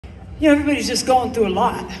you know, everybody's just going through a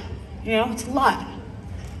lot. You know, it's a lot.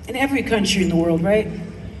 In every country in the world, right?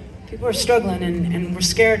 People are struggling and we're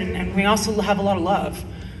scared and we also have a lot of love.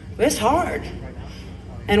 But it's hard.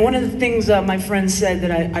 And one of the things my friend said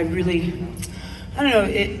that I really, I don't know,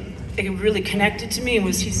 it really connected to me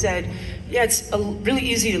was he said, yeah, it's really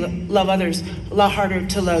easy to love others, a lot harder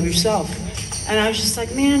to love yourself. And I was just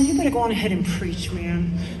like, man, you better go on ahead and preach,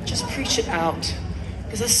 man. Just preach it out.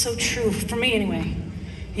 Because that's so true, for me anyway.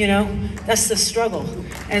 You know, that's the struggle.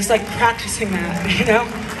 And it's like practicing that, you know?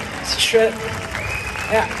 It's a trip.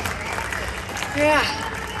 Yeah. Yeah.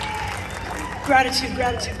 Gratitude,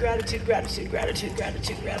 gratitude, gratitude, gratitude, gratitude,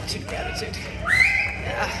 gratitude, gratitude, gratitude.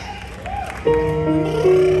 Yeah.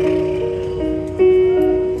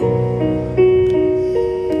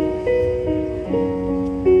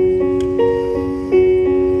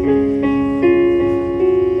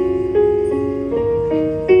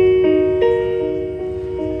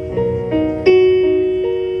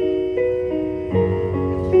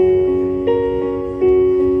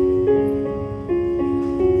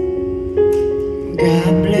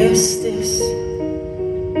 God bless this,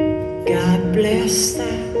 God bless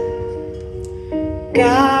that.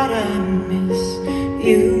 God, I miss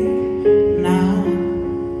you now.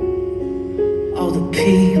 All the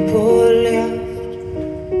people left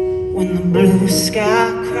when the blue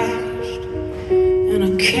sky crashed, and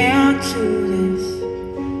I can't do this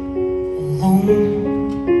alone.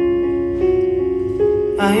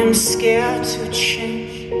 I am scared to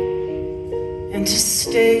change and to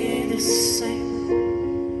stay the same.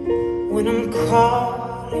 When I'm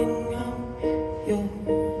calling out your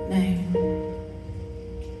name,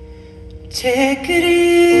 take it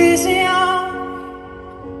easy on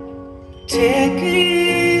me, take it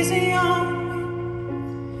easy on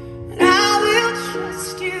me, and I will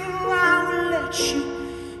trust you, I will let you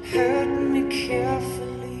hurt me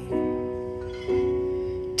carefully.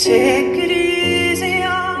 Take it easy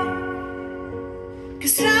on me,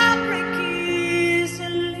 'cause I break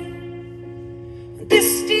easily. This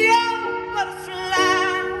deal butterfly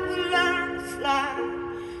will learn to fly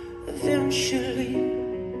eventually.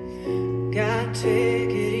 God,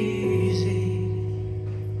 take it easy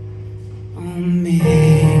on me.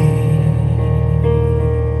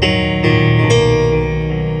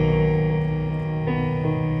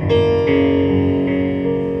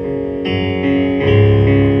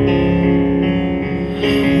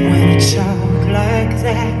 When I talk like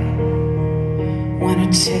that, when I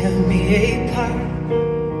tear me apart,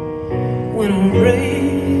 when I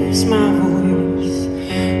raise my voice,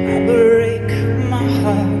 I break my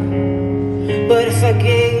heart. But if I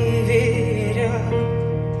gave it up,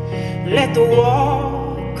 let the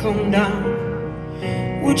wall come down,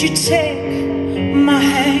 would you take my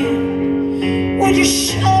hand? Would you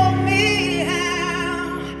show me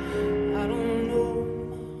how? I don't know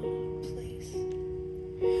my place,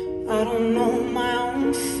 I don't know my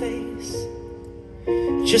own face,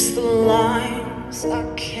 just the lines I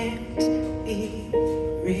can't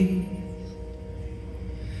erase.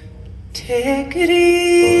 Take it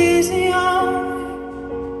easy on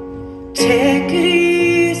me, take it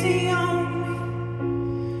easy on me,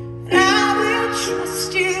 and I will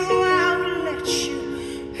trust you, I will let you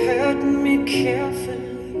hurt me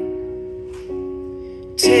carefully.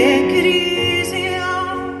 Take it easy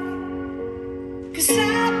on me, 'cause I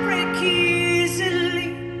break easily.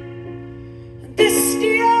 This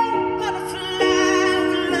dear butterfly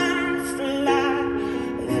will learn to fly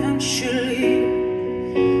eventually.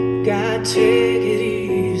 God, take it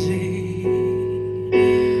easy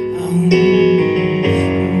on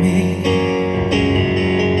me.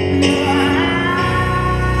 No, I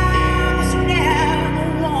was never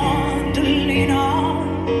one to lean on.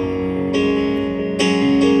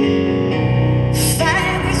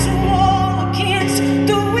 Fight this war against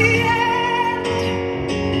the wind.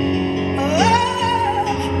 Oh,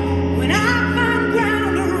 when I find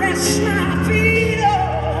ground to rest my feet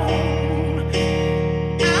on,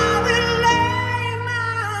 I will lay my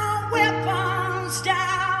weapons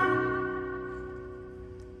down.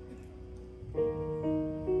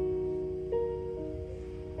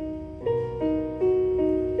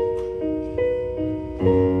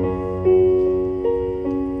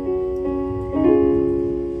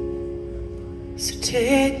 So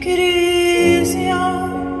take it easy on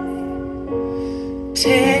me,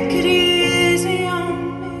 take it easy on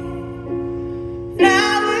me, and I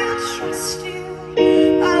will trust you,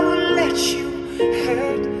 I will let you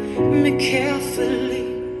hurt me carefully.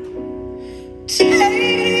 Take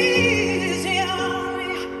it easy on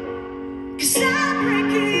me, 'cause I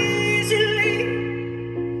break easily.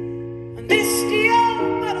 And this dear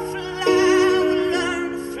butterfly will learn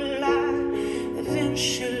to fly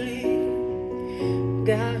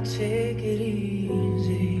gotta take it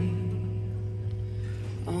easy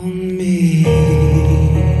on me.